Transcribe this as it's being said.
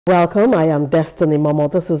Welcome, I am Destiny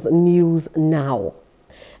Momo. This is News Now.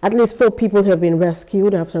 At least 4 people have been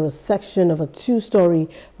rescued after a section of a 2-story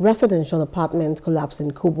residential apartment collapsed in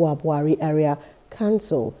Kubwa, Bwari Area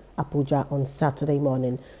Council, Abuja on Saturday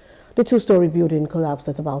morning. The 2-story building collapsed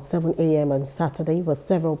at about 7 a.m. on Saturday with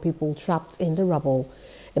several people trapped in the rubble.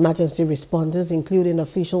 Emergency responders, including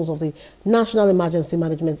officials of the National Emergency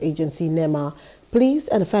Management Agency NEMA, police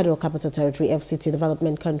and the Federal Capital Territory FCT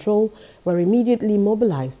Development Control were immediately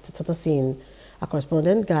mobilized to the scene. A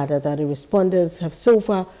correspondent gathered that the responders have so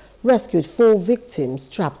far rescued 4 victims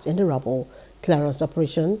trapped in the rubble. Clearance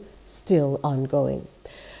operation still ongoing.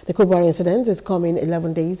 The Kubwa incident is coming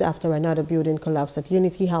 11 days after another building collapsed at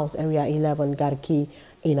Unity House Area 11 Garki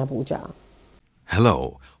in Abuja.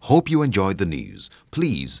 Hello, hope you enjoyed the news.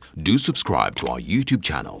 Please do subscribe to our YouTube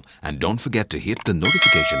channel and don't forget to hit the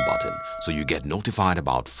notification button so you get notified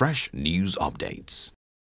about fresh news updates.